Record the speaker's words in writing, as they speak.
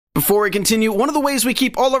Before we continue, one of the ways we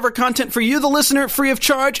keep all of our content for you, the listener, free of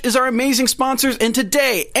charge is our amazing sponsors, and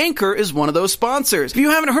today, Anchor is one of those sponsors. If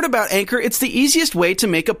you haven't heard about Anchor, it's the easiest way to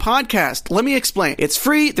make a podcast. Let me explain. It's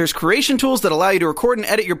free, there's creation tools that allow you to record and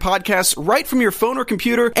edit your podcasts right from your phone or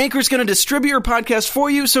computer. Anchor's going to distribute your podcast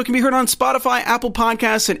for you so it can be heard on Spotify, Apple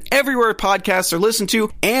Podcasts, and everywhere podcasts are listened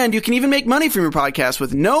to, and you can even make money from your podcast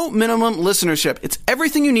with no minimum listenership. It's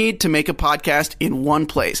everything you need to make a podcast in one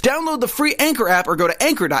place. Download the free Anchor app or go to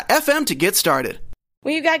anchor.fm to get started.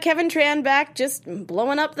 We've got Kevin Tran back just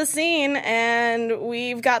blowing up the scene, and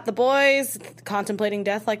we've got the boys contemplating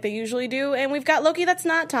death like they usually do, and we've got Loki that's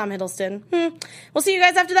not Tom Hiddleston. We'll see you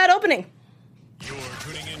guys after that opening. You're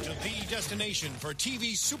tuning into the destination for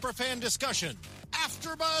TV superfan discussion,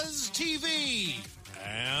 AfterBuzz TV.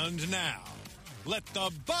 And now, let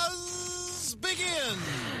the buzz begin.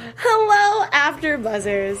 Hello,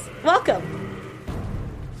 AfterBuzzers. Welcome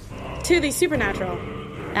to the Supernatural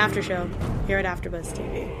AfterShow here at AfterBuzz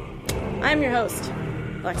TV. I'm your host,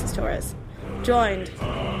 Alexis Torres, joined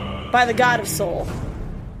by the God of Soul,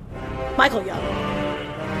 Michael Young.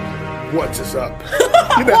 What's up?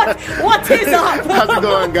 What is up? How's it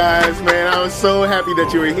going, guys? Man, I was so happy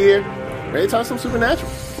that you were here. Ready to talk some Supernatural.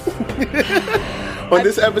 On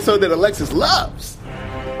this episode that Alexis loves.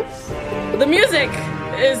 The music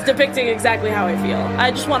is depicting exactly how I feel.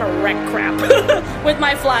 I just want to wreck crap with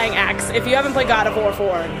my flying axe. If you haven't played God of War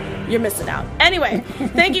 4, you're missing out. Anyway,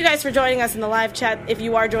 thank you guys for joining us in the live chat. If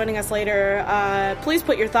you are joining us later, please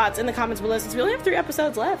put your thoughts in the comments below, since we only have 3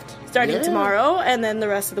 episodes left, starting tomorrow and then the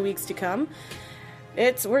rest of the weeks to come.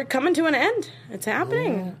 We're coming to an end. It's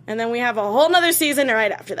happening. Yeah. And then we have a whole nother season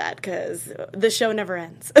right after that, because the show never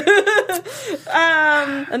ends. And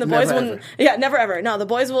the boys never ever. No, the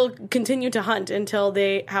boys will continue to hunt until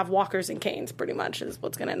they have walkers and canes, pretty much, is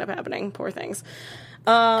what's going to end up happening. Poor things.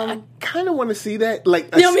 I kind of want to see that,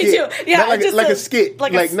 like a skit. Me too. Yeah, not like a skit,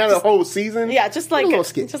 like not a whole season. Yeah, just like a little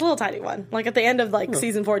skit, just a little tiny one, like at the end of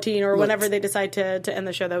season 14 or whenever they decide to end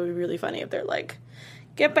the show. That would be really funny if they're like,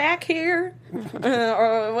 "Get back here,"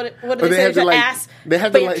 or what do they say? Have to, ass. They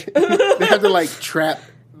have to trap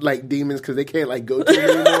demons because they can't go to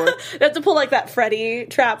them anymore. They have to pull that Freddy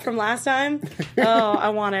trap from last time. Oh, I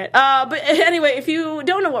want it. But anyway, if you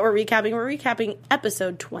don't know what we're recapping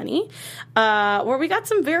episode 20, where we got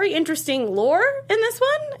some very interesting lore in this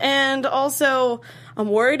one, and also I'm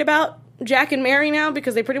worried about Jack and Mary now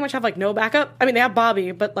because they pretty much have no backup. I mean, they have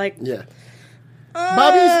Bobby, but yeah.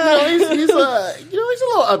 Bobby's he's a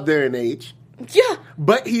little up there in age. Yeah.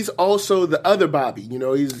 But he's also the other Bobby,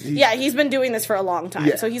 he's been doing this for a long time,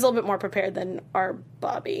 yeah. So he's a little bit more prepared than our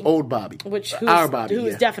Bobby. Old Bobby. Our Bobby,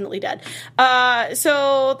 who's definitely dead.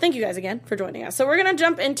 So thank you guys again for joining us. So we're going to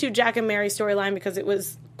jump into Jack and Mary's storyline because it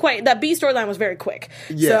was that B storyline was very quick.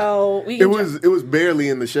 Yeah. So it was barely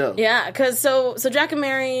in the show. Yeah, because so Jack and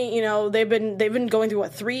Mary, they've been going through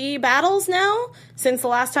 3 battles now since the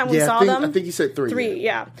last time we saw them. I think you said 3. 3,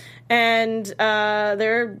 yeah. And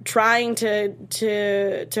they're trying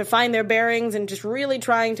to find their bearings and just really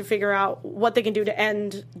trying to figure out what they can do to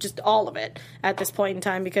end just all of it at this point in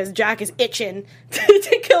time, because Jack is itching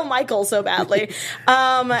to kill Michael so badly.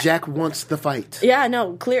 Jack wants the fight. Yeah,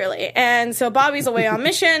 no, clearly. And so Bobby's away on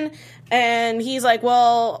mission, and he's like,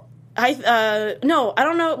 well, I don't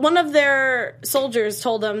know. One of their soldiers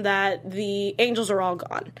told them that the angels are all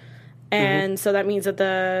gone. And so that means that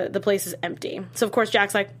the place is empty. So, of course,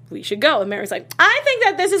 Jack's like, we should go. And Mary's like, I think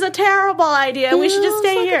that this is a terrible idea. We should just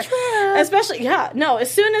stay here. Especially,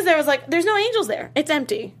 as soon as there was there's no angels there. It's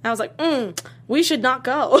empty. I was like, we should not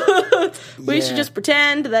go. We should just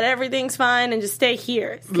pretend that everything's fine and just stay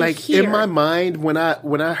here. In my mind, when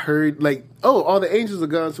I heard, all the angels are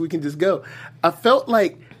gone, so we can just go, I felt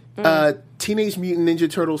like Teenage Mutant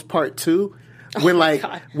Ninja Turtles Part 2, when,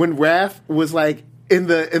 when Raph was, in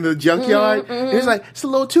the junkyard, and he's like, it's a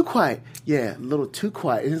little too quiet. Yeah, a little too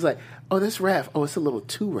quiet. And he's like, oh, that's Raph. Oh, it's a little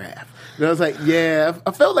too Raph. And I was like, yeah,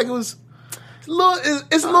 I felt like it's a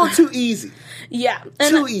little too easy. Yeah.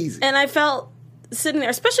 Too easy. And I felt sitting there,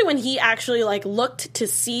 especially when he actually looked to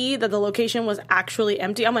see that the location was actually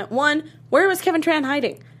empty. I went, where was Kevin Tran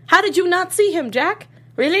hiding? How did you not see him, Jack?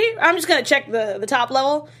 Really? I'm just going to check the top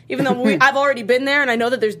level, even though I've already been there, and I know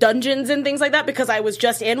that there's dungeons and things like that because I was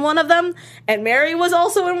just in one of them, and Mary was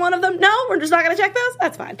also in one of them. No, we're just not going to check those?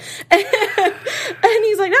 That's fine. And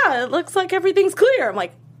he's like, no, it looks like everything's clear. I'm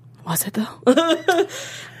like, was it though?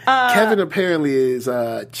 Kevin apparently is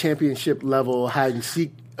championship level hide and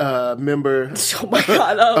seek member oh my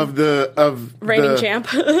God, of reigning the champ,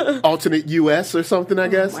 alternate U.S. or something. I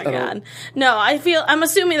guess. Oh my God. No, I'm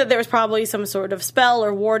assuming that there was probably some sort of spell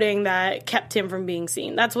or warding that kept him from being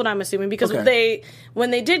seen. That's what I'm assuming because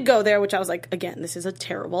when they did go there, which I was like, again, this is a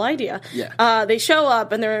terrible idea. Yeah. They show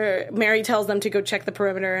up and Mary tells them to go check the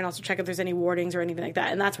perimeter and also check if there's any wardings or anything like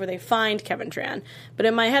that, and that's where they find Kevin Tran. But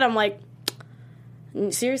in my head, I'm like,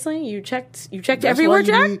 seriously, you checked everywhere,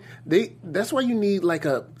 Jack? That's why you need like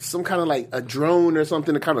some kind of like a drone or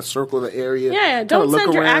something to kind of circle the area. Yeah, don't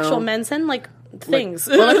send your actual men. Send like things,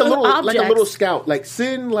 like a little scout. Like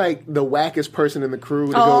send like the wackest person in the crew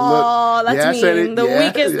to go look. Oh, that's mean.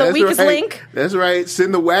 The weakest link. That's right.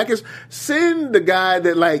 Send the wackest. Send the guy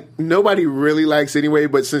that like nobody really likes anyway.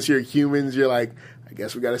 But since you're humans, you're like, I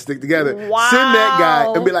guess we got to stick together. Wow. Send that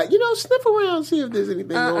guy and be like, sniff around, see if there's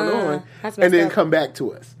anything going on, and then come back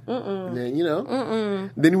to us. And then,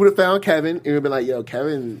 then you would have found Kevin, and you'd be like, yo,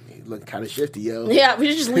 Kevin, he looking kind of shifty, yo. Yeah, we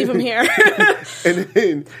should just leave him here. And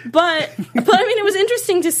then, but I mean, it was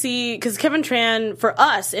interesting to see, because Kevin Tran, for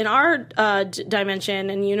us, in our dimension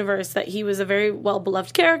and universe, that he was a very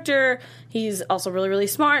well-beloved character. He's also really, really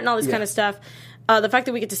smart and all this kind of stuff. The fact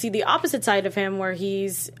that we get to see the opposite side of him, where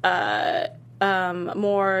he's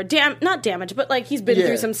more not damaged, but like he's been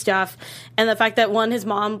through some stuff, and the fact that his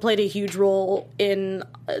mom played a huge role in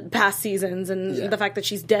past seasons, and the fact that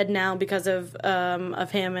she's dead now because of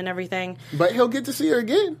him and everything. But he'll get to see her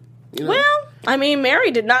again. Well, I mean,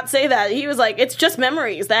 Mary did not say that. He was like, it's just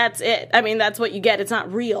memories. That's it. I mean, that's what you get. It's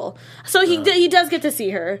not real. So he does get to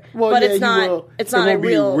see her, but it's not. It's not a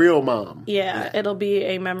real mom. Yeah, it'll be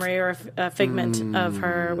a memory or a figment of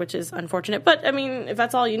her, which is unfortunate. But I mean, if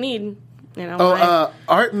that's all you need.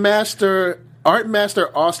 Art Master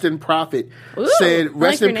Austin Prophet said,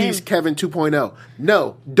 "Rest in peace, Kevin 2.0."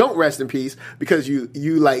 No, don't rest in peace, because you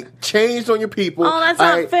like changed on your people. Oh, that's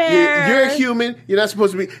not fair. You're a human. You're not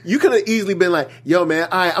supposed to be. You could have easily been like, "Yo, man,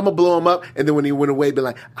 I'm gonna blow him up," and then when he went away, be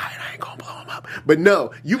like, "I ain't gonna blow him up." But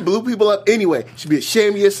no, you blew people up anyway. You should be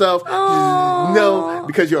ashamed of yourself. Oh. No,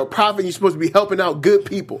 because you're a prophet. You're supposed to be helping out good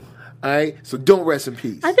people. All right, so don't rest in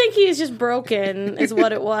peace. I think he's just broken, is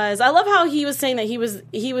what it was. I love how he was saying that he was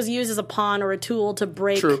used as a pawn or a tool to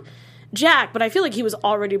break Jack, but I feel like he was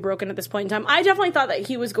already broken at this point in time. I definitely thought that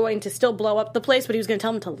he was going to still blow up the place, but he was going to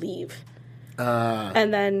tell him to leave,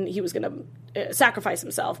 and then he was going to sacrifice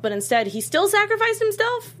himself. But instead, he still sacrificed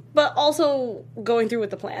himself, but also going through with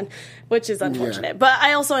the plan, which is unfortunate. Yeah. But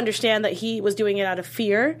I also understand that he was doing it out of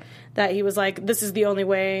fear. That he was like, this is the only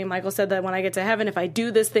way. Michael said that when I get to heaven, if I do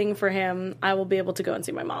this thing for him, I will be able to go and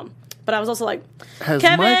see my mom. But I was also like,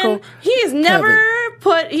 Kevin, he's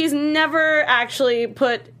never actually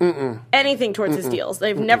put anything towards his deals.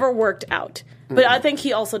 They've never worked out. But I think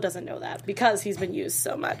he also doesn't know that because he's been used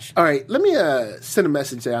so much. All right, let me send a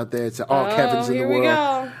message out there to all Kevins in the world. Here we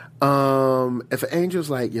go. If an angel's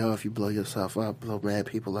like, yo, if you blow yourself up, blow mad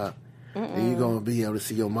people up, then you're going to be able to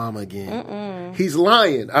see your mama again. He's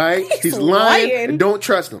lying, all right? He's lying. And don't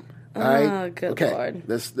trust him, all right? Oh, good Lord.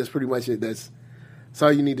 That's pretty much it. That's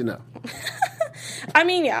all you need to know. I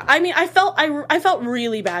mean, yeah. I mean, I felt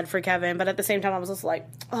really bad for Kevin, but at the same time, I was just like,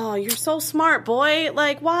 oh, you're so smart, boy.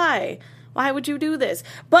 Like, why? Why would you do this?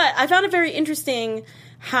 But I found it very interesting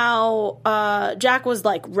how Jack was,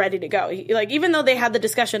 like, ready to go. Even though they had the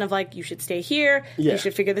discussion of, like, you should stay here, you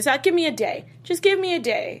should figure this out, give me a day. Just give me a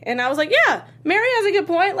day. And I was like, yeah, Mary has a good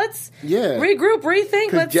point. Let's regroup,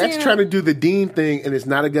 rethink. Because Jack's trying to do the Dean thing, and it's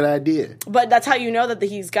not a good idea. But that's how you know that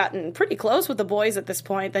he's gotten pretty close with the boys at this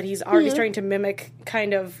point, that he's already starting to mimic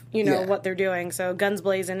kind of, what they're doing. So guns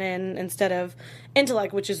blazing in instead of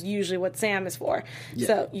intellect, which is usually what Sam is for. Yeah.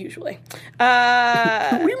 So, usually.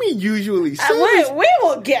 What do you mean usually? We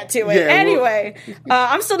will get to it. Yeah, anyway,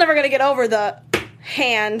 I'm still never going to get over the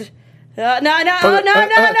hand. No. I'm never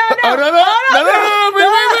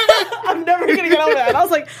going to get over that. And I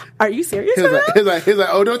was like, are you serious? He's like,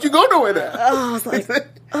 oh, don't you go nowhere now. I was like, Sam.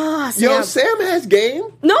 Yo, Sam has game.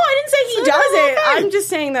 No, I didn't say he does it. I'm just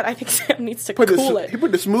saying that I think Sam needs to cool it. He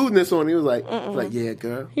put the smoothness on. He was like, yeah,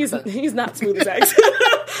 girl. He's not smooth as eggs.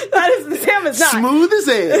 Sam is not. Smooth as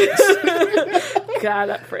eggs. God,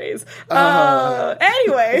 that phrase.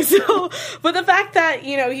 Anyway, but the fact that,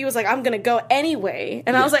 he was like, I'm going to go anyway.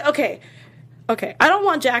 And I was like, okay, I don't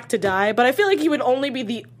want Jack to die, but I feel like he would only be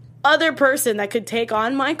the other person that could take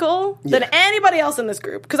on Michael than anybody else in this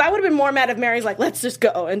group. Because I would have been more mad if Mary's like, let's just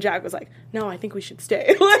go. And Jack was like, no, I think we should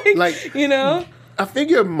stay. I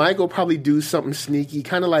figure Michael probably do something sneaky,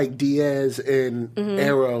 kind of like Diaz and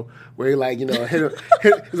Arrow, where he like, hit him.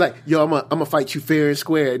 He's like, yo, I'm gonna fight you fair and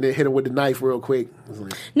square, and then hit him with the knife real quick.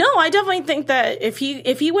 No, I definitely think that if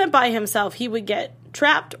he went by himself, he would get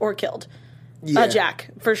trapped or killed Jack,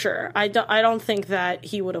 for sure. I don't think that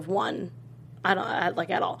he would have won. I don't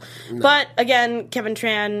like at all. No. But again, Kevin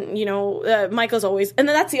Tran, Michael's always, and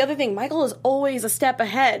that's the other thing. Michael is always a step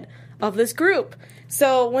ahead of this group.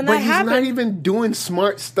 So when that happens, he's not even doing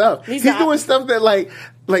smart stuff. He's doing stuff that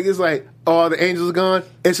it's like, oh, the angels are gone.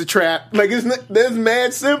 It's a trap. That's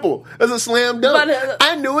mad simple. That's a slam dunk. But,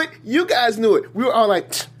 I knew it. You guys knew it. We were all like,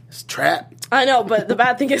 it's a trap. I know, but the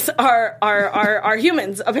bad thing is our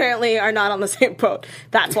humans apparently are not on the same boat.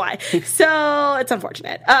 That's why. So it's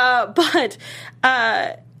unfortunate.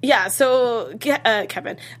 So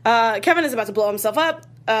Kevin is about to blow himself up.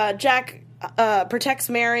 Jack protects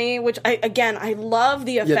Mary, which I love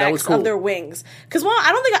the effects of their wings. Because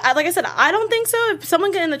I don't think, like I said, I don't think so. If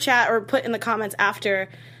someone get in the chat or put in the comments after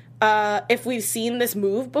if we've seen this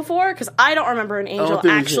move before, because I don't remember an angel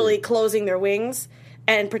actually closing their wings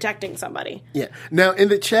and protecting somebody. Yeah. Now, in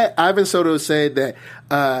the chat, Ivan Soto said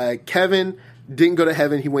that Kevin didn't go to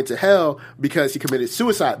heaven, he went to hell because he committed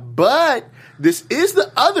suicide. But this is the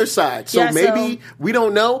other side. So maybe we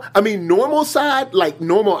don't know. I mean, normal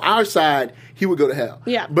our side, he would go to hell.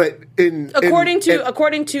 Yeah. But according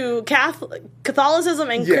to Catholicism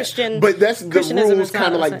and Christian, but that's the rules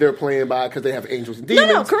kind of like they're playing by because they have angels and demons.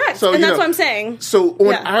 No, correct. So, and that's what I'm saying. So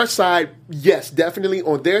on our side, yes, definitely.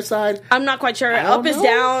 On their side, I'm not quite sure. Up is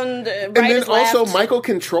down, right is left. And then also Michael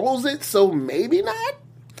controls it, so maybe not.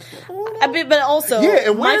 But also,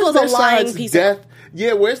 and Michael's a lying piece of...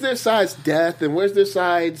 Yeah, where's their side's death, and where's their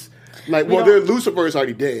side's... their Lucifer's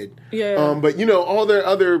already dead. Yeah. But, all their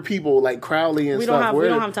other people, like Crowley and stuff. We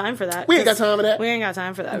don't have time for that. We ain't got time for that. We ain't got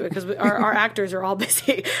time for that because our actors are all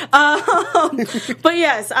busy. But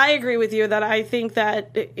yes, I agree with you that I think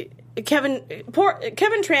that... Kevin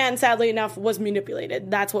Tran, sadly enough, was manipulated.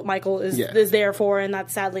 That's what Michael is there for, and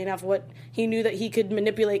that's sadly enough what he knew, that he could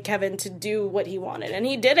manipulate Kevin to do what he wanted, and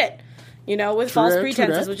he did it. With false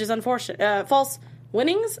pretenses, which is unfortunate. False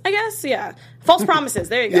winnings, I guess. Yeah, false promises.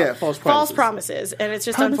 There you go. Yeah, false promises, and it's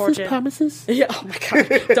just unfortunate. Promises. Yeah. Oh my God.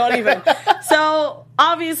 Don't even. So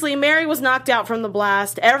obviously, Mary was knocked out from the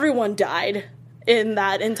blast. Everyone died in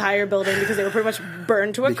that entire building because they were pretty much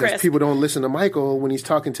burned to a crisp. Because people don't listen to Michael when he's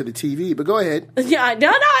talking to the TV. But go ahead. Yeah, no,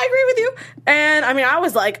 I agree with you. And I mean, I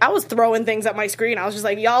was throwing things at my screen. I was just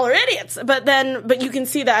like, y'all are idiots. But you can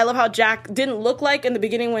see that I love how Jack didn't look like in the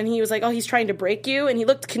beginning when he was like, oh, he's trying to break you, and he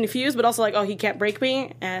looked confused, but also like, oh, he can't break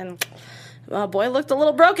me. And boy looked a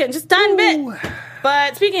little broken, just a tiny bit.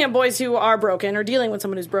 But speaking of boys who are broken or dealing with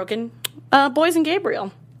someone who's broken, Boys and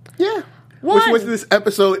Gabriel. Yeah. Which this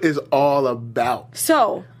episode is all about.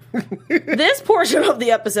 So, this portion of the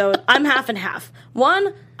episode, I'm half and half.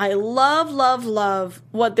 One, I love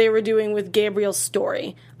what they were doing with Gabriel's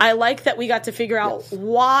story. I like that we got to figure out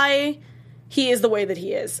why he is the way that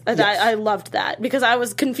he is. Yes. I loved that. Because I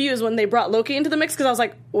was confused when they brought Loki into the mix, because I was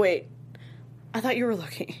like, wait, I thought you were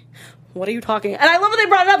Loki. What are you talking? And I love when they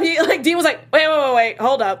brought it up. Dean was like, wait,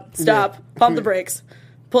 hold up, stop, pump the brakes,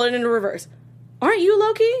 pull it into reverse. Aren't you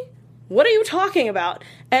Loki? What are you talking about?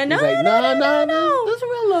 And no, that's a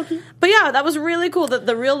real Loki. But yeah, that was really cool that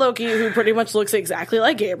the real Loki, who pretty much looks exactly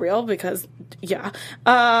like Gabriel, because they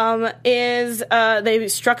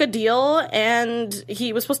struck a deal, and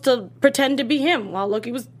he was supposed to pretend to be him while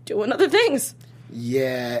Loki was doing other things.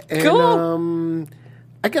 Yeah, and cool.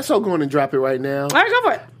 I guess I'll go on and drop it right now. All right, go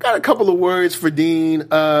for it. Got a couple of words for Dean.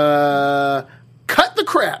 Cut the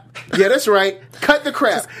crap. Yeah, that's right. Cut the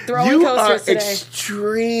crap. You are today.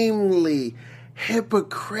 Extremely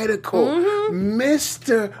hypocritical.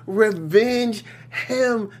 Mr. Revenge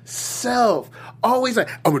himself. Always like,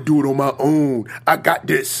 I'm going to do it on my own. I got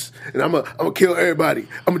this. And I'm gonna kill everybody.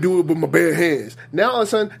 I'm going to do it with my bare hands. Now all of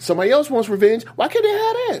a sudden, somebody else wants revenge. Why can't they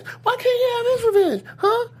have that? Why can't you have his revenge?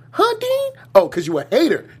 Huh, Dean? Oh, because you a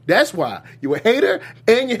hater. That's why. You a hater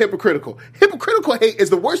and you're hypocritical. Hypocritical hate is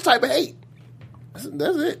the worst type of hate.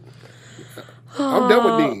 That's it. I'm done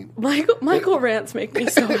with Dean. Michael rants make me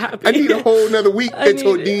so happy. I need a whole another week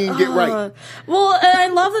until Dean get right. Well, and I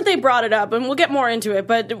love that they brought it up, and we'll get more into it,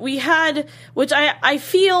 but we had, which I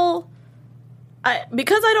feel,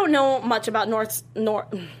 because I don't know much about Norse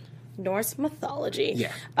mythology.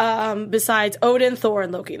 Yeah. Besides Odin, Thor,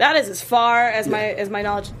 and Loki. That is as far as my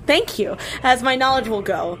knowledge. Thank you. As my knowledge will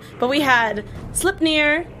go. But we had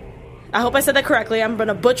Sleipnir. I hope I said that correctly. I'm going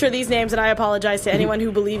to butcher these names, and I apologize to anyone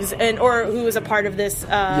who believes in or who is a part of this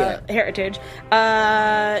heritage.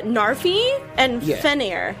 Narfi and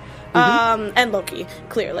Fenrir. And Loki,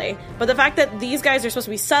 clearly. But the fact that these guys are supposed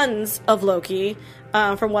to be sons of Loki,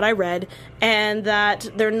 from what I read, and that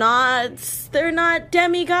they're not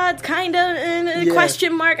demigods, kind of,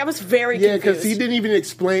 question mark. I was very confused. Yeah, because he didn't even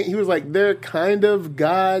explain. He was like, they're kind of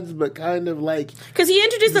gods, but kind of like... Because he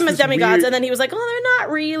introduced them as demigods, and then he was like, oh, they're not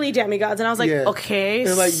really demigods. And I was like, okay,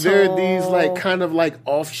 they're like, they're these like kind of like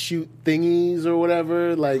offshoot thingies or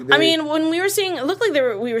whatever. Like, I mean, when we were seeing, it looked like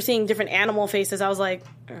we were seing different animal faces. I was like,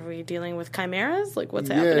 are we dealing with chimeras? Like, what's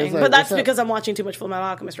happening? Like, but that's because I'm watching too much Fullmetal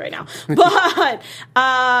Alchemist right now. But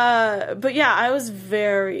yeah, I was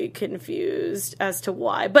very confused as to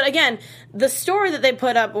why. But again, the story that they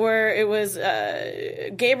put up where it was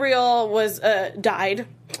Gabriel was died,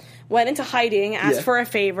 went into hiding, asked for a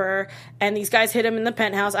favor, and these guys hit him in the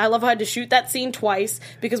penthouse. I love how I had to shoot that scene twice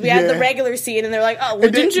because we had the regular scene, and they're like, "Oh, well,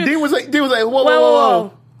 didn't you?" Dean was like,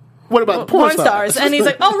 whoa. What about the porn stars? And he's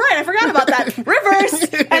like, "Oh, right, I forgot about that. Reverse."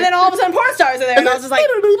 And then all of a sudden, porn stars are there, and I was just like.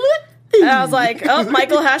 And I was like, oh,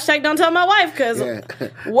 Michael, hashtag don't tell my wife, because,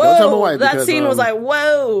 whoa, that scene was like,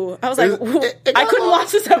 whoa. I was like, I couldn't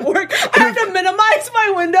watch this at work. I had to minimize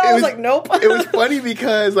my window. I was like, nope. It was funny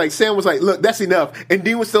because, like, Sam was like, look, that's enough. And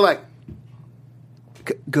Dean was still like,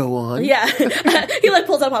 go on. Yeah. He, like,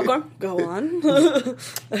 pulls out popcorn. Go on.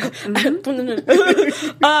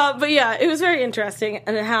 But, yeah, it was very interesting,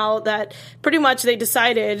 and how that pretty much they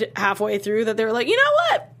decided halfway through that they were like, you know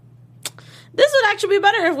what? This would actually be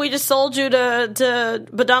better if we just sold you to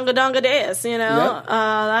Badonga Donga Deus, you know? Yep.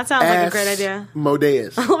 That sounds like a great idea.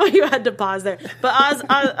 Modeus. Oh, you had to pause there. But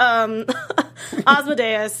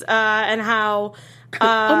Osmodeus, and how...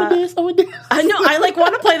 Amadeus. I know, I like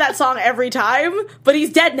want to play that song every time, but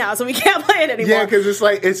he's dead now, so we can't play it anymore. Yeah, because it's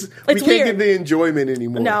like, we can't get the enjoyment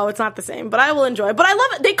anymore. No, it's not the same, but I will enjoy it. But I love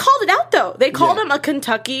it. They called it out, though. They called him a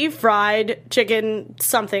Kentucky Fried Chicken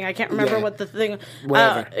something. I can't remember what the thing...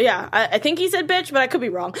 Whatever. I think he said bitch, but I could be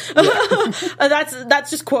wrong. Yeah. That's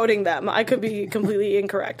just quoting them. I could be completely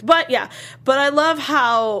incorrect. But yeah, but I love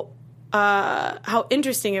how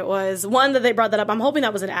interesting it was. One, that they brought that up. I'm hoping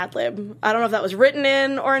that was an ad-lib. I don't know if that was written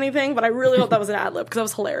in or anything, but I really hope that was an ad-lib because that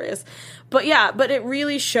was hilarious. But yeah, but it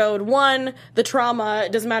really showed, one, the trauma.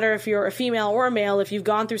 It doesn't matter if you're a female or a male, if you've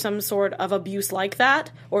gone through some sort of abuse like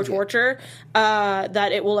that or torture,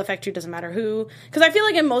 that it will affect you, doesn't matter who. Because I feel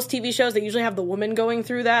like in most TV shows, they usually have the woman going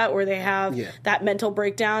through that, where they have that mental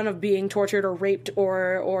breakdown of being tortured or raped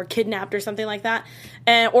or kidnapped or something like that.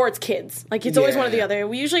 Or it's kids. Like, it's always one or the other.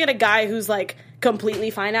 We usually get a guy who's like completely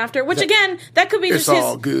fine after, which again, that could be just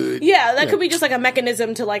all good. Yeah, that could be just like a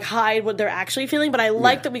mechanism to like hide what they're actually feeling. But I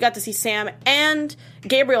like that we got to see Sam and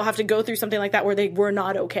Gabriel have to go through something like that where they were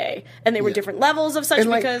not okay, and they were different levels of such,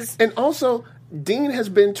 and because and also Dean has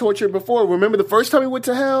been tortured before. Remember the first time he went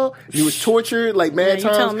to hell? He was tortured like mad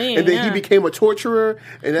times, and then he became a torturer.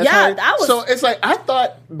 And that's that was... So it's like, I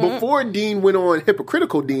thought before Dean went on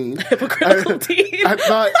hypocritical Dean. I thought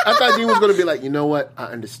Dean was going to be like, you know what? I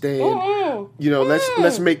understand. You know,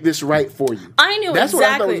 let's make this right for you. I knew exactly. What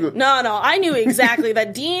I thought was good. No, I knew exactly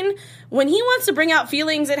that Dean, when he wants to bring out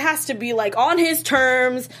feelings, it has to be like on his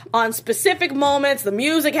terms, on specific moments. The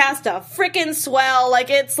music has to frickin' swell. Like,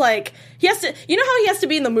 it's like he has to. You know how he has to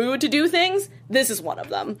be in the mood to do things? This is one of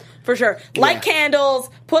them, for sure. Light candles,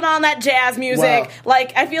 put on that jazz music. Wow.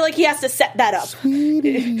 Like, I feel like he has to set that up. Sweetie,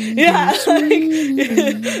 you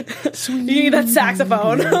need that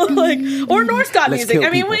saxophone. Like, or Norse god music.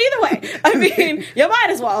 I mean, either way. I mean, you might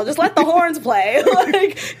as well. Just let the horns play.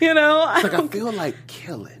 Like, you know. It's like, I feel like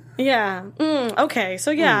killing. Yeah. Okay.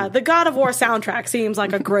 So, the God of War soundtrack seems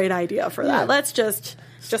like a great idea for that. Let's just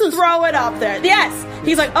throw it up there. Yes.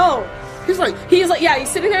 He's like, oh. He's like, he's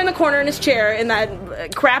sitting there in the corner in his chair in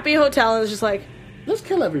that crappy hotel, and it's just like, let's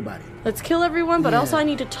kill everybody. Let's kill everyone, but also I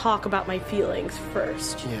need to talk about my feelings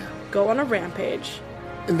first. Yeah. Go on a rampage.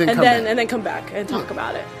 And then come back and talk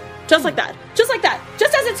about it. Just like that. Just like that.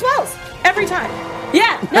 Just as it swells. Every time.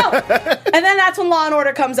 Yeah. No. And then that's when Law and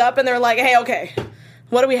Order comes up, and they're like, hey, okay.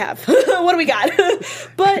 What do we have? What do we got?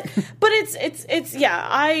 but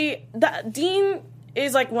Dean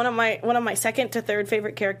is like one of my second to third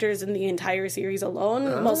favorite characters in the entire series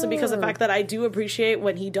alone, mostly because of the fact that I do appreciate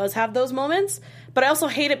when he does have those moments, but I also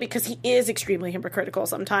hate it because he is extremely hypocritical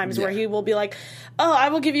sometimes, where he will be like, oh, I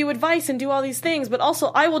will give you advice and do all these things, but also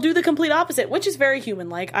I will do the complete opposite, which is very human.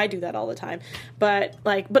 Like, I do that all the time. But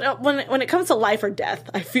when it comes to life or death,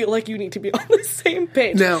 I feel like you need to be on the same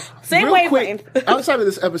page. Now, same wavelength. Outside of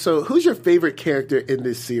this episode, who's your favorite character in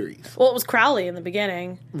this series? Well, it was Crowley in the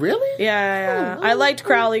beginning. Really? Yeah. I liked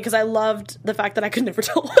Crowley because I loved the fact that I could never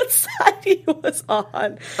tell what side he was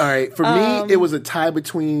on. All right. For me, it was a tie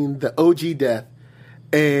between the OG Death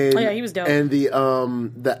and he was dope. And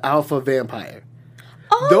the alpha vampire.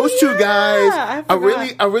 those two guys,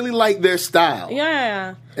 I really like their style.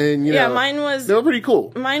 Yeah. And you know, mine was they were pretty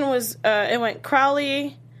cool. Mine was it went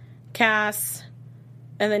Crowley, Cass,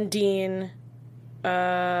 and then Dean.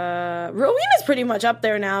 Rowena's pretty much up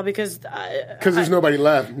there now because there's nobody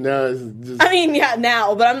left. No, it's just... I mean, yeah,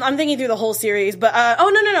 now, but I'm thinking through the whole series. But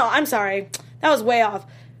no, I'm sorry, that was way off.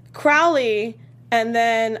 Crowley, and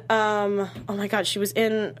then oh my god, she was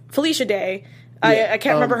in Felicia Day. I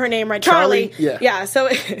can't remember her name right. Charlie. Yeah.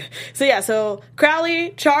 So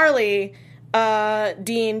Crowley, Charlie,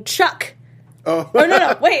 Dean, Chuck. Oh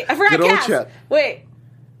no, wait, I forgot Cass. Chuck. Wait,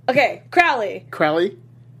 okay, Crowley,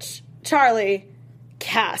 Charlie.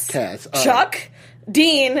 Cass, Chuck,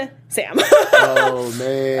 Dean, Sam. Oh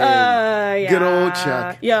man, yeah. Good old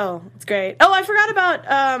Chuck. Yo, it's great. Oh, I forgot about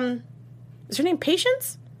is her name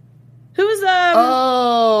Patience? Who was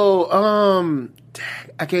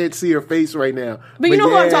I can't see her face right now. But you know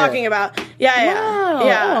who I'm talking about.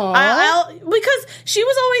 Yeah. Because she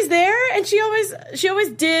was always there, and she always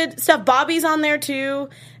did stuff. Bobby's on there too.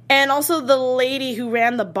 And also the lady who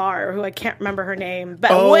ran the bar, who I can't remember her name,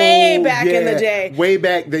 but way back in the day. Way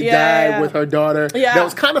back, they died with her daughter. Yeah. That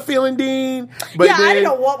was kind of feeling Dean. But then, I didn't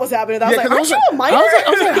know what was happening. I was like, aren't you a minor? I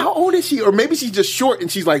was like, how old is she? Or maybe she's just short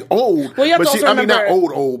and she's like old. Well, you have to also remember, not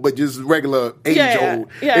old, but just regular age old.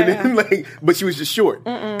 And then but she was just short.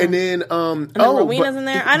 And then, Rowena's in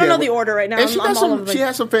there. I don't know the order right now. And she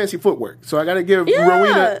has some fancy footwork. So I got to give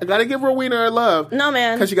Rowena her love. No,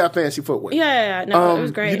 man. Because she got fancy footwork. Yeah. No, it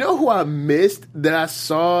was great. You know who I missed that I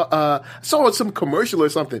saw in some commercial or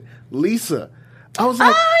something? Lisa. I was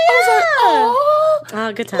like,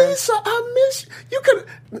 oh, good times. Lisa, I miss you.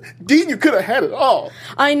 Dean, you could have had it all.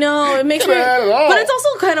 I know, it makes me. Had it all. But it's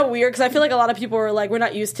also kind of weird because I feel like a lot of people are like, we're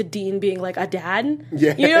not used to Dean being like a dad.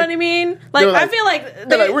 Yeah, you know what I mean? Like, I feel like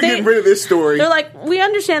we're getting rid of this story. They're like, we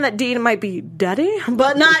understand that Dean might be daddy,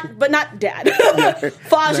 but not dad.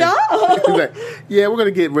 Faja. Yeah, we're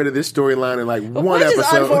gonna get rid of this storyline in like one episode. Which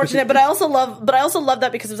is unfortunate, but I also love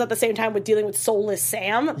that because it was at the same time with dealing with Soulless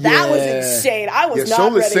Sam. That was insane. I was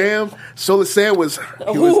not ready. Soulless Sam was a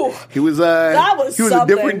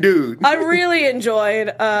different dude. I really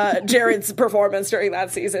enjoyed Jared's performance during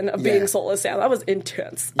that season of being Soulless Sam. That was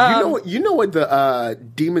intense. You know what the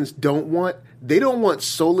demons don't want? They don't want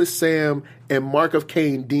Soulless Sam and Mark of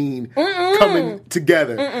Cain Dean coming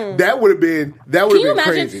together. That would have been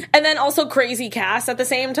crazy. And then also crazy Cass at the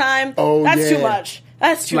same time. Oh, that's too much.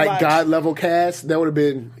 That's too much. Like God level cast, that would have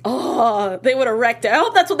been. Oh, they would have wrecked it. I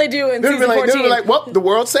hope that's what they do in season 14. They would be like, well, the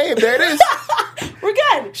world's saved. There it is. We're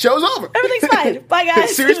good. Show's over. Everything's fine. Bye,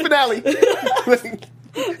 guys. Series finale.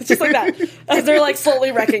 It's just like that. As they're like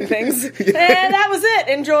slowly wrecking things. And that was it.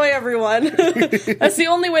 Enjoy, everyone. That's the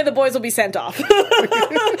only way the boys will be sent off.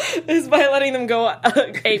 Is by letting them go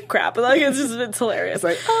ape crap. Like, it's hilarious. It's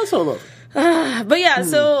like, oh, solo. But yeah,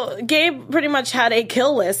 so Gabe pretty much had a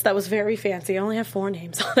kill list that was very fancy. I only have 4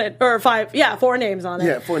 names on it. Or 5. Yeah, 4 names on it.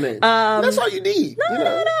 Yeah, 4 names. That's all you need. No.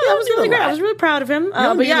 It was really great. I was really proud of him. You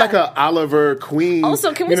don't need like a Oliver Queen.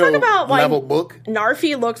 Also, can we talk about why level book?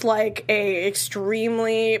 Narfi looked like a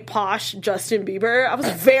extremely posh Justin Bieber? I was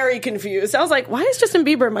very confused. I was like, why is Justin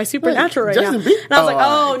Bieber my supernatural right now? Bieber? And I was like,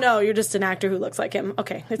 oh no, you're just an actor who looks like him.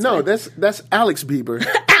 Okay, it's fine. that's Alex Bieber.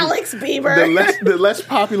 Alex Bieber, the less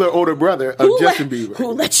popular older brother of Justin Bieber.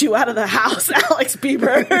 Who let you out of the house, Alex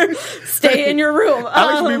Bieber? Stay in your room.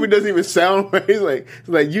 Alex Bieber doesn't even sound right. It's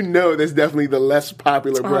like that's definitely the less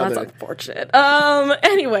popular brother. That's unfortunate.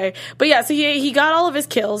 Anyway, but yeah, so he got all of his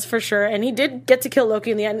kills for sure, and he did get to kill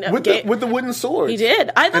Loki in the end. With the wooden sword. He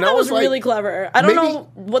did. I thought that was really clever. I don't know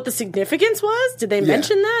what the significance was. Did they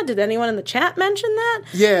mention that? Did anyone in the chat mention that?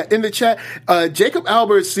 Yeah, in the chat, Jacob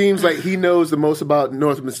Albert seems like he knows the most about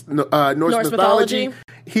Norse mythology.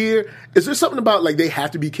 Here, is there something about like they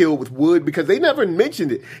have to be killed with wood? Because they never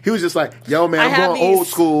mentioned it. He was just like, yo man, I'm going old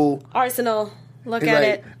school. Arsenal. Look at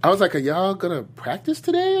it. I was like, are y'all gonna practice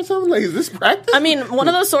today or something? Like, is this practice? I mean, one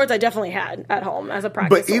of those swords I definitely had at home as a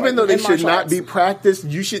practice But even though they should not be practiced,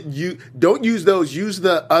 you don't use those. Use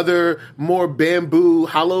the other more bamboo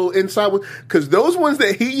hollow inside ones. Because those ones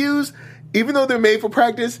that he used, even though they're made for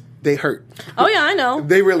practice, they hurt. Oh yeah, I know.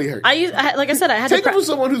 They really hurt. Like I said, I had to take it from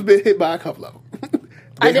someone who's been hit by a cup low.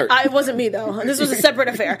 I wasn't me though. This was a separate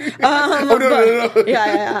affair. No.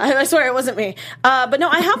 Yeah. I swear it wasn't me. But no,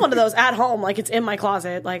 I have one of those at home. Like it's in my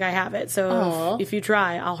closet. Like I have it. So if you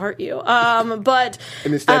try, I'll hurt you. But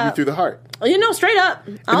and then stab you through the heart. Straight up,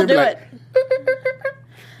 I'll do it.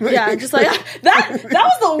 Yeah, just like that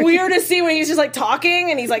was the weirdest scene when he's just like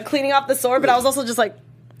talking and he's like cleaning off the sword. But I was also just like,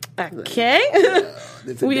 Okay.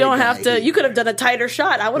 We don't have to. You could have done a tighter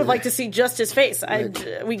shot. I would have liked to see just his face.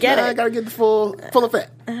 We get it. I gotta get the full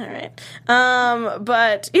effect. All right.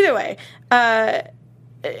 But either way,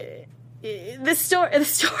 the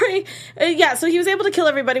story, yeah, so he was able to kill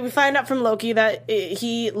everybody. We find out from Loki that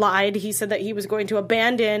he lied. He said that he was going to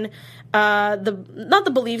abandon not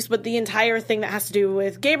the beliefs, but the entire thing that has to do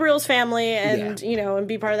with Gabriel's family and, and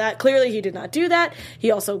be part of that. Clearly, he did not do that.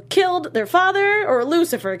 He also killed their father, or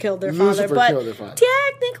Lucifer killed their father, but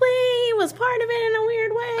technically he was part of it in a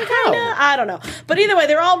weird way, kind of. I don't know. But either way,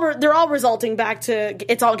 they're all resulting back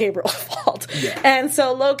to it's all Gabriel's fault. Yeah. And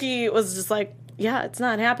so Loki was just like, yeah, it's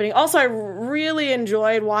not happening. Also, I really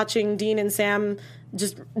enjoyed watching Dean and Sam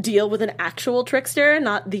just deal with an actual trickster,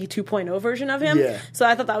 not the 2.0 version of him. Yeah. So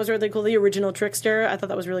I thought that was really cool. The original trickster, I thought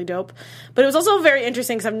that was really dope. But it was also very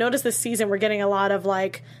interesting because I've noticed this season we're getting a lot of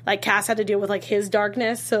like Cass had to deal with like his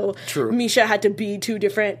darkness. So Misha had to be two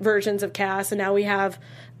different versions of Cass, and now we have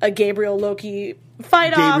a Gabriel Loki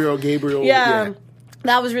fight off. Gabriel. Yeah.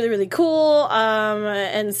 That was really, really cool,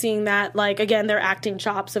 and seeing that, like, again, their acting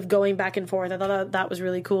chops of going back and forth, I thought that was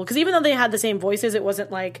really cool. Because even though they had the same voices, it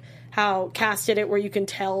wasn't like how Cass did it, where you can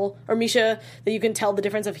tell, or Misha, that you can tell the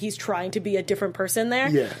difference of he's trying to be a different person there.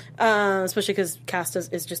 Yeah. Especially because Cass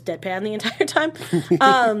is just deadpan the entire time.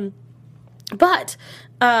 But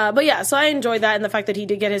yeah, so I enjoyed that, and the fact that he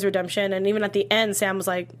did get his redemption, and even at the end, Sam was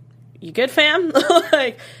like, "You good, fam?"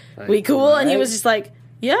 Like, we cool? And he was just like,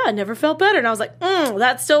 yeah, I never felt better. And I was like,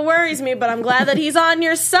 that still worries me, but I'm glad that he's on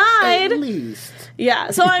your side. At least.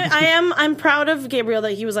 Yeah, so I'm proud of Gabriel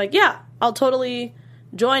that he was like, yeah, I'll totally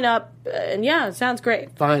join up. And yeah, it sounds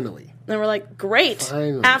great. Finally. And we're like, great.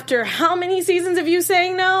 Finally. After how many seasons of you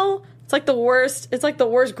saying no? It's like the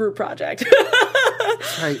worst group project.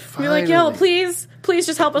 Right, you're like, yo, please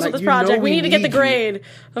just help us with this project. We need to get the grade.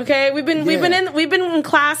 Okay, we've been in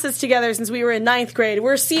classes together since we were in 9th grade.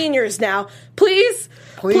 We're seniors now. Please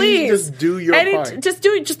just do your part. Just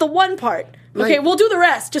do the one part. Okay, we'll do the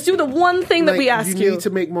rest. Just do the one thing that we ask you. You need to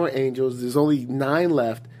make more angels. There's only 9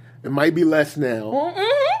 left. It might be less now.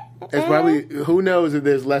 It's probably, who knows if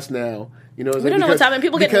there's less now. You know, we don't know what's happening.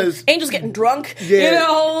 Angels getting drunk.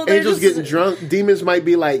 Yeah, angels getting drunk. Demons might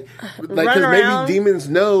be like because maybe demons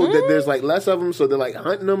know that there's like less of them, so they're like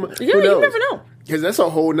hunting them. Yeah, you never know. Because that's a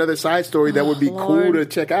whole nother side story that would be cool to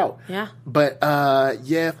check out. Yeah. But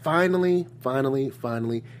yeah, finally,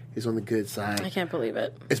 he's on the good side. I can't believe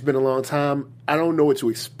it. It's been a long time. I don't know what to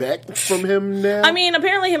expect from him now. I mean,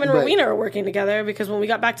 apparently him and Rowena are working together because when we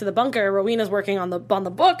got back to the bunker, Rowena's working on the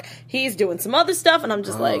book. He's doing some other stuff, and I'm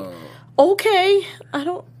just like, okay, I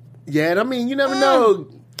don't. Yeah, and I mean, you never know.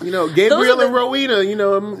 You know, Gabriel and Rowena,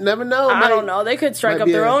 never know. I don't know. They could strike up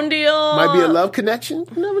their own deal. Might be a love connection.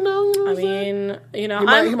 You never know. I mean,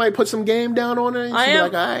 he might put some game down on her and she'll be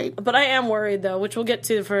like, all right. But I am worried, though, which we'll get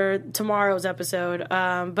to for tomorrow's episode.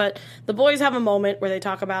 But the boys have a moment where they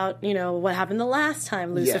talk about, what happened the last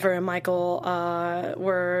time Lucifer and Michael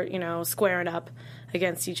were, squaring up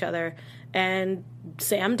against each other. And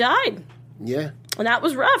Sam died. Yeah. And that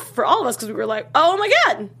was rough for all of us because we were like, oh my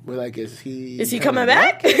God. We're like, is he coming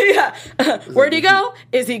back? Yeah. Where'd he go?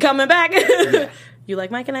 Is he coming back? Yeah. You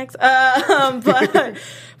like Mike and X?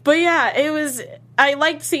 But yeah, I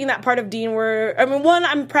liked seeing that part of Dean where,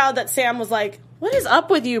 I'm proud that Sam was like, what is up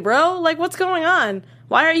with you, bro? Like, what's going on?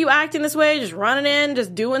 Why are you acting this way? Just running in,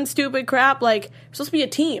 just doing stupid crap. Like, we're supposed to be a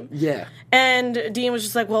team. Yeah. And Dean was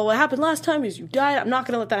just like, well, what happened last time is you died. I'm not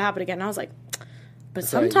going to let that happen again. And I was like, but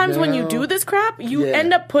sometimes when you do this crap, you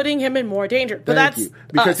end up putting him in more danger. But that's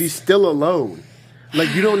because he's still alone.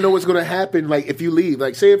 Like, you don't know what's going to happen, like, if you leave.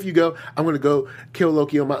 Like, say if you go, I'm going to go kill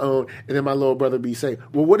Loki on my own, and then my little brother be safe.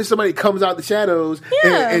 Well, what if somebody comes out the shadows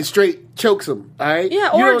and straight chokes him, all right?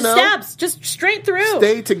 Yeah, or stabs, just straight through.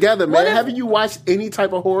 Stay together, man. Haven't you watched any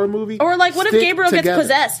type of horror movie? Or, like, what if Gabriel gets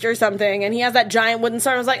possessed or something, and he has that giant wooden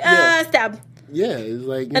sword, and was like, stab. Yeah, it's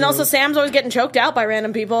like... And also, Sam's always getting choked out by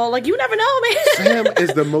random people. Like, you never know, man. Sam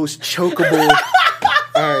is the most chokeable...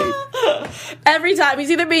 All right. Every time.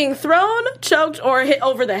 He's either being thrown, choked, or hit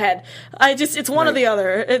over the head. It's one or the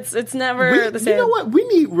other. It's never the same. You know what? We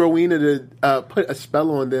need Rowena to put a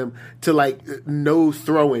spell on them to, like, no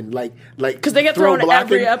throwing. Like because they get thrown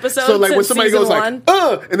every episode. So, like, when somebody goes, one.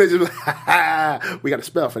 like, and they just, we got a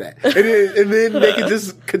spell for that. And then they can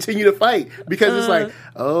just continue to fight. Because it's like,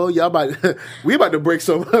 oh, we about to break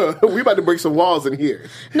some walls in here.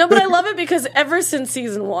 No, but I love it because ever since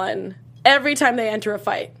season 1, every time they enter a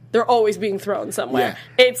fight, they're always being thrown somewhere.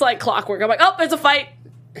 Yeah. It's like clockwork. I'm like, oh, there's a fight.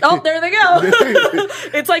 Oh, there they go.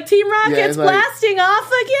 It's like Team Rocket's blasting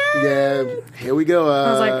off again. Yeah, here we go.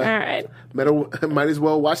 I was like, all right. might as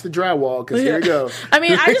well watch the drywall because here we go. I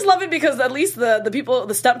mean, I just love it because at least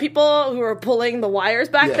the stunt people who are pulling the wires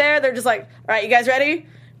back there, they're just like, all right, you guys ready?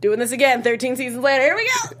 Doing this again 13 seasons later. Here we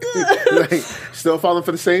go. Like, still falling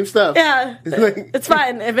for the same stuff. Yeah. It's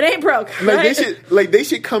fine. If it ain't broke. Like, right? they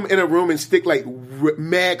should come in a room and stick like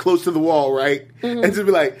mad close to the wall, right? Mm-hmm. And just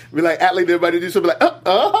be like act like everybody do something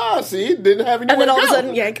like, see, didn't have any. And then all of a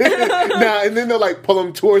sudden, yank. And then they'll like pull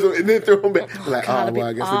them towards them and then throw them back. Like, I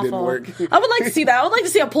guess awful. it didn't work. I would like to see that. I would like to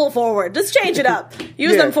see a pull forward. Just change it up.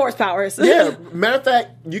 Use them force powers. Yeah. Matter of fact,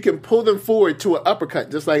 you can pull them forward to an uppercut,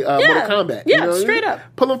 just like Mortal Kombat. Yeah, straight up.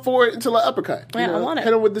 Pull them forward until an uppercut. Yeah, I want it.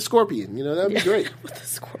 Hit them with the scorpion. That'd be great. With the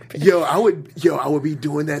scorpion. I would be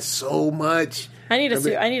doing that so much. I need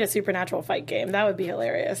a supernatural fight game. That would be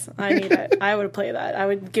hilarious. I need it. I would play that. I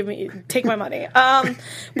would take my money.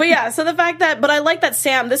 But yeah, so the fact that, but I like that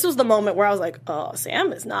Sam, this was the moment where I was like, oh,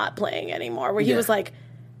 Sam is not playing anymore. Where he was like,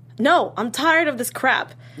 no, I'm tired of this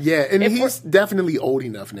crap. Yeah, and he's definitely old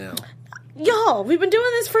enough now. Yo, we've been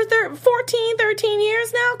doing this for 13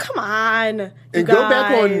 years now. Come on, and go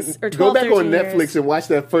back on Netflix years. And watch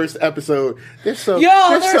that first episode. They're so young.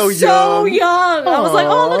 I was like,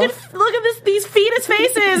 oh, look at these fetus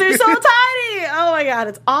faces. They're so tiny. Oh my god,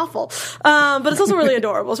 it's awful. But it's also really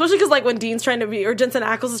adorable, especially because like when Dean's trying to be, or Jensen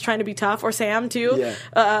Ackles is trying to be tough, or Sam too.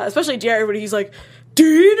 Yeah. Especially Jerry, when he's like,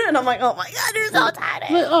 Dean, and I'm like, oh my god, they're so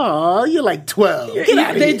tiny. Like, oh, you're like 12.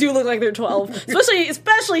 They do look like they're 12.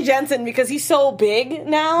 especially Jensen, because he's so big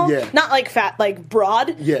now. Yeah. Not like fat, like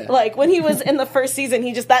broad. Yeah. Like when he was in the first season,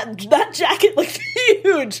 he just that jacket looked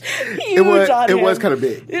huge on him. It was kind of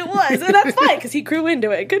big. It was, and that's fine because he grew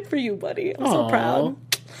into it. Good for you, buddy. I'm so proud.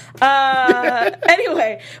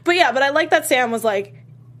 Anyway, but I like that Sam was like,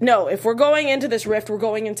 no, if we're going into this rift, we're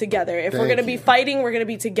going in together. If we're going to be fighting, we're going to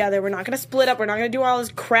be together. We're not going to split up. We're not going to do all this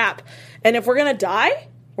crap. And if we're going to die,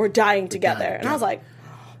 we're dying together. And I was like,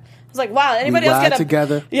 wow, anybody else get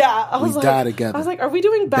together? Yeah, I was like, die together. I was like, are we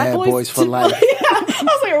doing Bad Boys for life? I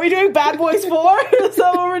was like, are we doing Bad Boys 4? Is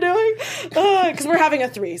that what we're doing? Because we're having a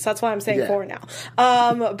 3, so that's why I'm saying 4 now.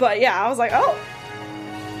 But yeah, I was like, oh.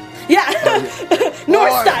 Yeah,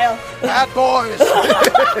 North style. Bad Boys.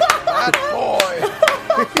 Bad Boys.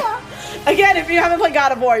 Again, if you haven't played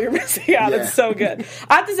God of War, you're missing out. It's so good.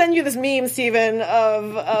 I have to send you this meme, Steven,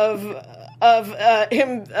 of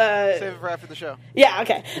him. Save it for after the show. Yeah,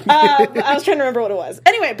 okay. I was trying to remember what it was.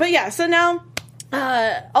 Anyway, but yeah, so now,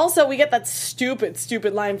 also we get that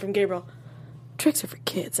stupid line from Gabriel. Tricks are for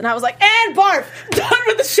kids. And I was like, and barf! Done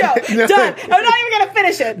with the show. Done. I'm not even going to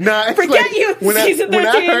finish it. Nah, forget like, you, season 13. When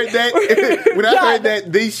I heard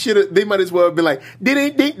that, they might as well have been like,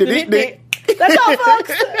 ding. That's all, folks.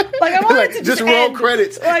 Like, I wanted to just roll end.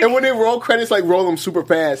 credits. Like, and when they roll credits, like, roll them super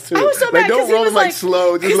fast, too. I was so mad, don't roll them, like,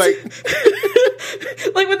 slow. Just, like...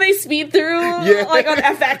 like, when they speed through, like, on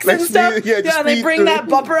FX and stuff. And they bring that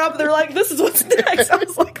bumper up, they're like, this is what's next. I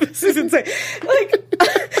was like, this is insane. Like,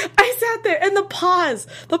 I sat there, and the pause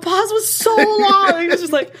was so long. It was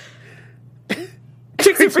just like,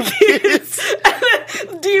 Chicks Are for Kids. And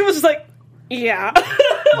then Dean was just like, yeah.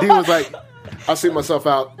 Dean was like... I'll see myself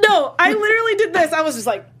out. No, I literally did this. I was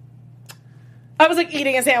like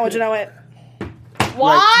eating a sandwich and I went,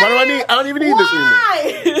 why? Like, I don't even need this anymore.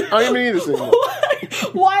 I don't even need this anymore.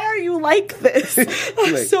 Why are you like this?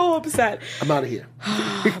 I'm so upset. I'm out of here.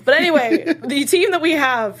 But anyway, the team that we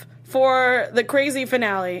have for the crazy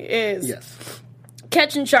finale is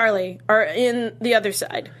Ketch and Charlie are in the other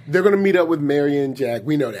side. They're going to meet up with Mary and Jack.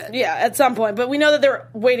 We know that. Yeah, at some point. But we know that they're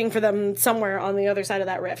waiting for them somewhere on the other side of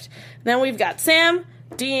that rift. Then we've got Sam,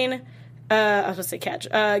 Dean, I was going to say Ketch,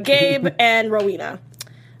 Gabe, and Rowena.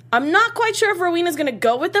 I'm not quite sure if Rowena's going to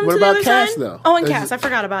go with them to the other side. What about Cass, though? Oh, and Cass. I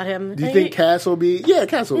forgot about him. Do you think Cass will be... Yeah,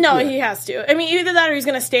 Cass will. No, he has to. I mean, either that or he's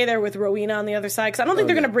going to stay there with Rowena on the other side, because I don't think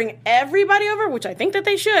they're going to bring everybody over, which I think that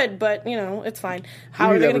they should, but, it's fine.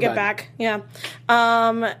 How are they going to get back? Yeah.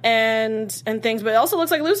 And things. But it also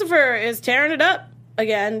looks like Lucifer is tearing it up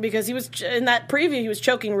again, because he was... In that preview, he was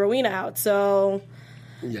choking Rowena out, so...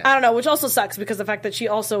 Yeah. I don't know, which also sucks because the fact that she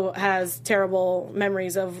also has terrible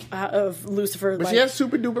memories of Lucifer. But she has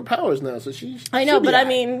super duper powers now, so I know, but I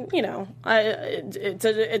mean,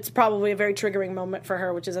 it's probably a very triggering moment for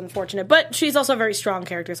her, which is unfortunate. But she's also a very strong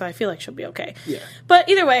character, so I feel like she'll be okay. Yeah. But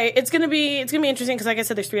either way, it's gonna be interesting because, like I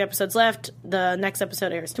said, there's 3 episodes left. The next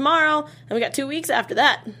episode airs tomorrow, and we got 2 weeks after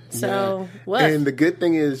that. So, And the good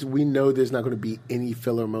thing is, we know there's not going to be any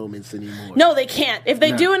filler moments anymore. No, they can't. If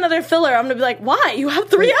they do another filler, I'm gonna be like, why? You have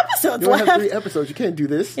 3 episodes You only left. have 3 episodes. You can't do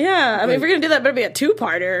this. Yeah, I mean, Like- if we're gonna do that, it better be a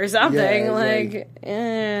 2-parter or something.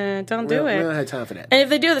 Yeah, Don't do We it. don't have time for that. And if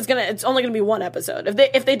they do, it's only going to be 1 episode.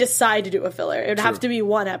 If they decide to do a filler, it would have to be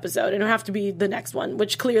 1 episode, and it would have to be the next one,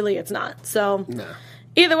 which clearly it's not. So No.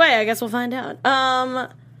 either way, I guess we'll find out.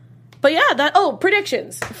 But yeah,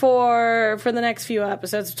 predictions for the next few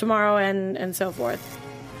episodes tomorrow and so forth.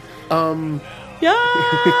 Yeah,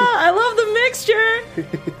 I love the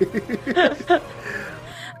mixture.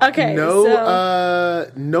 Okay,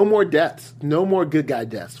 no more deaths. No more good guy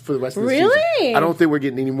deaths for the rest of the season. Really? I don't think we're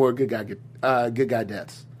getting any more good guy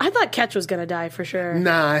deaths. I thought Ketch was gonna die for sure.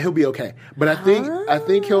 Nah, he'll be okay. But I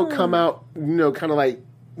think he'll come out, kind of like,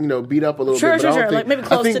 beat up a little bit. But I don't think, like maybe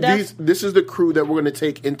close I think to death. This is the crew that we're going to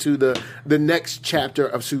take into the next chapter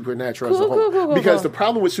of Supernatural as a whole. Cool. Because the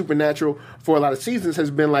problem with Supernatural for a lot of seasons has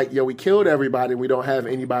been like, we killed everybody and we don't have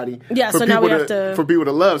anybody Yeah, for so people now we have to- for people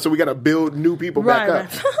to love. So we got to build new people back Right.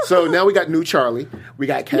 up. So now we got new Charlie, we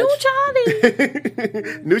got Ketch,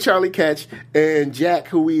 new Charlie, Ketch, and Jack,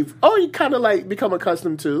 who we've already kind of like become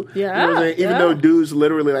accustomed to. Yeah, You know what I'm saying? Even yeah. though dude's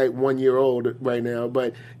literally like 1 year old right now,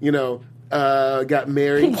 but got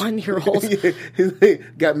married. 1 year old.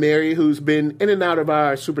 Got married, who's been in and out of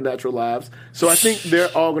our Supernatural lives. So I think they're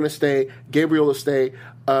all going to stay. Gabriel will stay.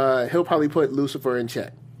 He'll probably put Lucifer in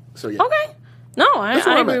check. So yeah. Okay. No, I where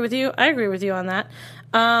I'm agree at. with you. I agree with you on that.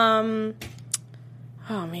 Oh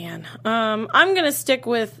man. I'm gonna stick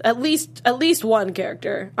with at least one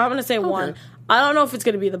character. I'm gonna say one. I don't know if it's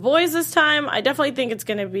gonna be the boys this time. I definitely think it's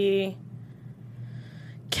gonna be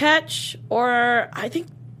Ketch, or I think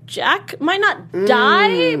Jack might not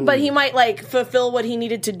die, but he might like fulfill what he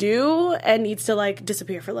needed to do and needs to like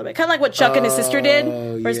disappear for a little bit. Kind of like what Chuck and his sister did,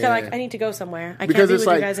 where he's kind of like, I need to go somewhere. I Because can't be it's with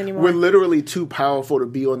like you guys anymore. we're literally too powerful to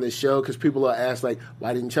be on this show because people are asked like,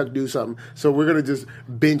 why didn't Chuck do something? So we're gonna just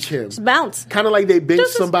bench him. Just bounce. Kind of like they benched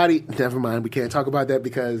somebody. Never mind, we can't talk about that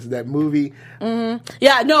because that movie.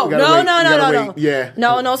 Yeah, no. Yeah.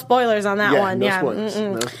 No spoilers on that one. No Yeah.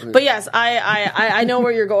 spoilers. But yes, I know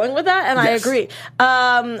where you're going with that, and I Yes. agree.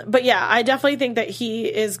 But yeah, I definitely think that he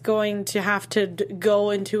is going to have to go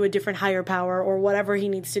into a different higher power or whatever he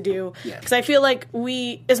needs to do. Yeah. Because I feel like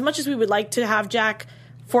as much as we would like to have Jack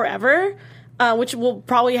forever, which will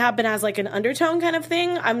probably happen as like an undertone kind of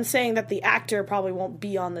thing, I'm saying that the actor probably won't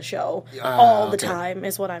be on the show all the time,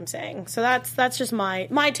 is what I'm saying. So that's just my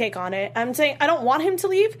take on it. I'm saying I don't want him to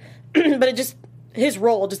leave, but his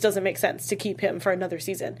role just doesn't make sense to keep him for another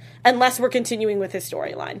season unless we're continuing with his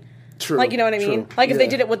storyline. True. Like, you know what I mean? True. Like if Yeah. they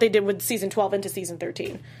did what they did with season 12 into season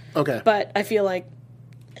 13. Okay. But I feel like,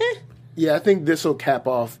 Yeah, I think this will cap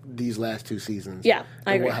off these last 2 seasons. Yeah,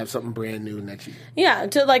 I and agree. we'll have something brand new next year. yeah,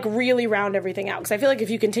 to like really round everything out. Because I feel like if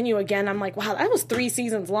you continue again, I'm like, wow, that was 3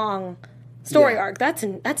 seasons long story Yeah. arc. That's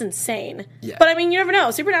insane. Yeah. But I mean, you never know.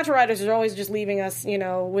 Supernatural writers are always just leaving us,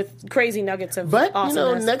 with crazy nuggets of But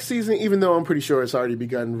awesomeness. next season, even though I'm pretty sure it's already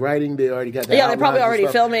begun writing, they already got that. Yeah, they're probably already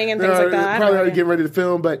filming and things like that. I They're have probably no already idea. getting ready to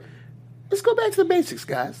film. But let's go back to the basics,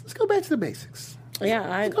 guys. Let's go back to the basics. Yeah,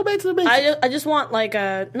 Let's go back to the basics. I just want like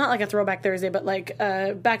not like a throwback Thursday, but like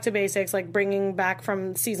back to basics, like bringing back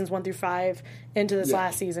from seasons 1 through 5 into this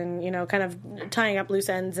last season. Kind of tying up loose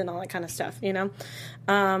ends and all that kind of stuff.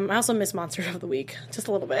 I also miss Monster of the Week just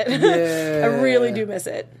a little bit. Yeah. I really do miss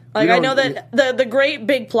it. Like I know that the great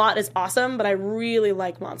big plot is awesome, but I really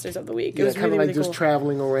like Monsters of the Week. It was kind really of like really just cool.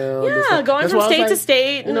 traveling around. and Yeah, stuff. going That's from why I was state to like,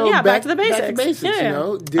 state, and back to the basics. Back to basics,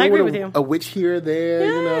 Yeah. Deal I agree with with you. a witch here or there.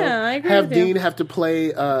 Yeah, I agree have with you. Dean have to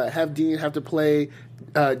play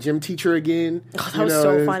gym teacher again. Oh, that was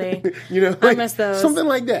so funny. I miss those. Something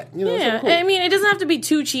like that. Yeah, something cool. I mean, it doesn't have to be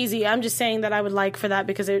too cheesy. I'm just saying that I would like for that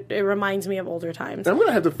because it reminds me of older times. I'm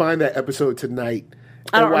gonna have to find that episode tonight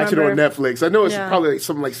I and don't watch it on remember. Netflix. I know it's Yeah. probably like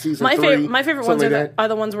something like season My 3. my favorite something ones like that. are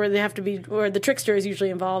the ones where they have to be, where the trickster is usually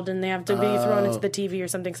involved and they have to be thrown into the TV or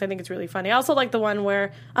something. Because I think it's really funny. I also like the one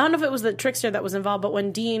where I don't know if it was the trickster that was involved, but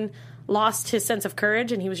when Dean lost his sense of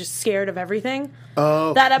courage and he was just scared of everything.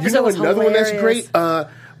 That episode was another one hilarious. that's great.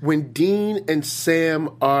 When Dean and Sam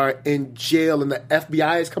are in jail and the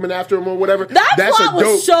FBI is coming after him or whatever. That that's plot a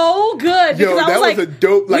dope. was so good. Yo, because I that was like, was a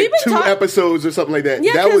dope, like, we've been 2 episodes or something like that.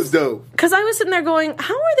 Yeah, that was dope. Because I was sitting there going,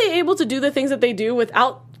 how are they able to do the things that they do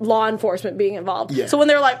without law enforcement being involved? Yeah. So when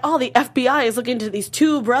they're like, oh, the FBI is looking into these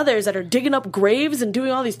 2 brothers that are digging up graves and doing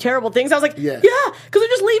all these terrible things, I was like, yeah, because they're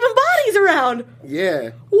just leaving bodies around. Yeah.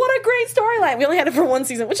 What a great storyline. We only had it for 1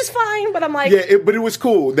 season, which is fine, but I'm like, Yeah, but it was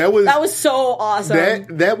cool. That was so awesome.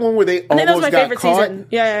 that one where they I think that was almost my got favorite caught. season.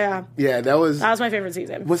 Yeah. Yeah, that was That was my favorite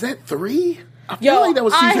season. Was that 3? I feel like that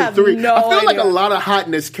was season 3. No I feel like idea. a lot of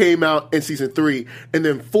hotness came out in season 3, and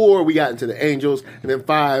then 4 we got into the Angels, and then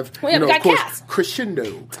 5, Well, yeah, we got of course, Cass. crescendo,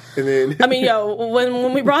 and then I mean,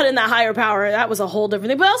 when we brought in that higher power, that was a whole different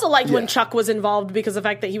thing. But I also liked when Yeah. Chuck was involved because of the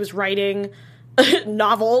fact that he was writing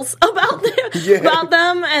novels about them, Yeah.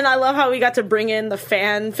 and I love how we got to bring in the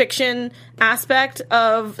fan fiction aspect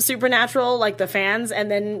of Supernatural, like the fans, and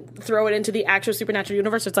then throw it into the actual Supernatural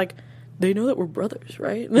universe. It's like, they know that we're brothers,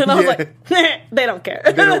 right? And I was Yeah. like, they don't care.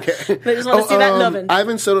 they don't care. They just want to see that nubbin.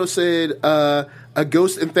 Ivan Soto said, "A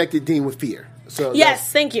ghost infected Dean with fear." So Yes,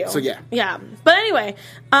 thank you. So yeah. But anyway,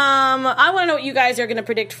 I want to know what you guys are going to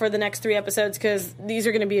predict for the next 3 episodes because these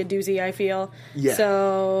are going to be a doozy. I feel. Yeah.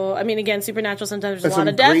 So I mean, again, Supernatural. Sometimes there's And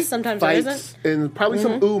a lot of some great deaths. Sometimes there fights, isn't. Mm-hmm. and probably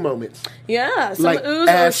some ooh moments, Yeah. Some like ooze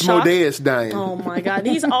or shock. Asmodeus dying. Oh my God,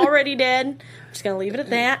 he's already dead. I'm just gonna leave it at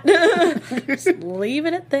that. Just leave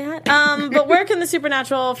it at that. But where can the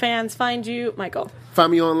Supernatural fans find you, Michael? Find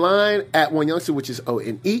me online at One Youngster, which is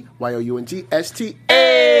ONEYOUNGSTA.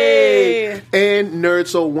 Hey! And Nerd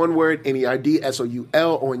Soul, one word,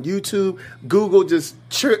 NERDSOUL on YouTube. Google, just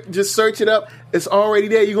search it up. It's already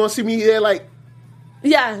there. You're gonna see me there. Like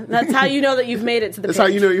Yeah, that's how you know that you've made it to the that's page.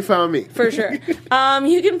 how you know you found me. For sure.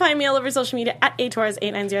 You can find me all over social media at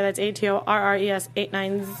ATORRES890. That's ATORRES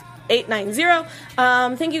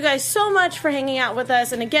 890. Thank you guys so much for hanging out with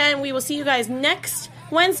us. And again, we will see you guys next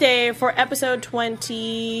Wednesday for episode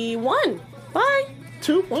 21. Bye.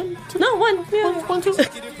 2, 1, 2. No, 1. Yeah. 1, 2.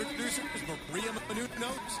 Executive producers Maria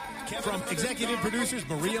Menounos, from executive producers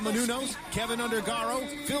Maria Menounos, Kevin Undergaro,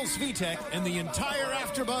 Phil Svitek, and the entire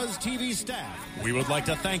AfterBuzz TV staff. We would like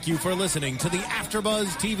to thank you for listening to the AfterBuzz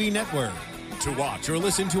TV network. To watch or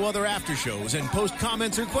listen to other after shows and post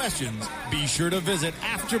comments or questions, be sure to visit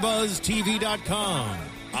AfterBuzzTV.com.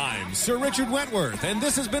 I'm Sir Richard Wentworth, and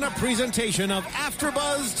this has been a presentation of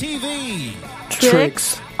AfterBuzz TV.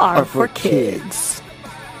 Tricks are for kids.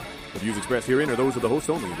 The views expressed herein are those of the hosts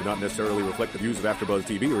only and do not necessarily reflect the views of AfterBuzz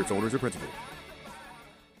TV or its owners or principals.